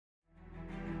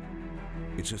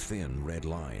It's a thin red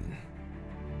line,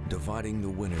 dividing the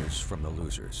winners from the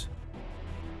losers.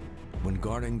 When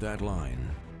guarding that line,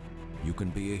 you can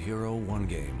be a hero one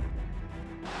game.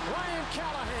 Ryan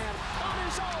Callahan on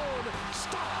his own,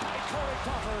 stopped by Corey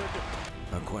Crawford.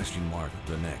 A question mark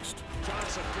the next.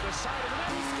 Johnson to the side of the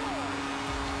net, he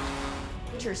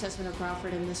scored! What's your assessment of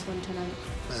Crawford in this one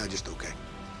tonight? Just okay.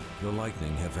 The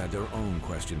Lightning have had their own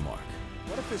question mark.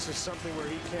 What if this is something where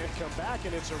he can't come back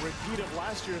and it's a repeat of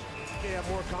last year? They have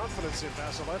more confidence in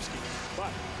Vasilevsky, but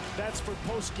that's for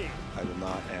post-game. I will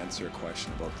not answer a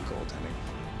question about the goaltending.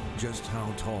 Just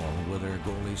how tall will their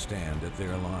goalies stand at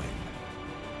their line?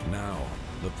 Now,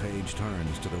 the page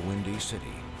turns to the Windy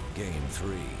City, Game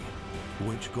 3.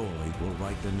 Which goalie will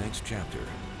write the next chapter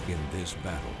in this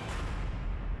battle?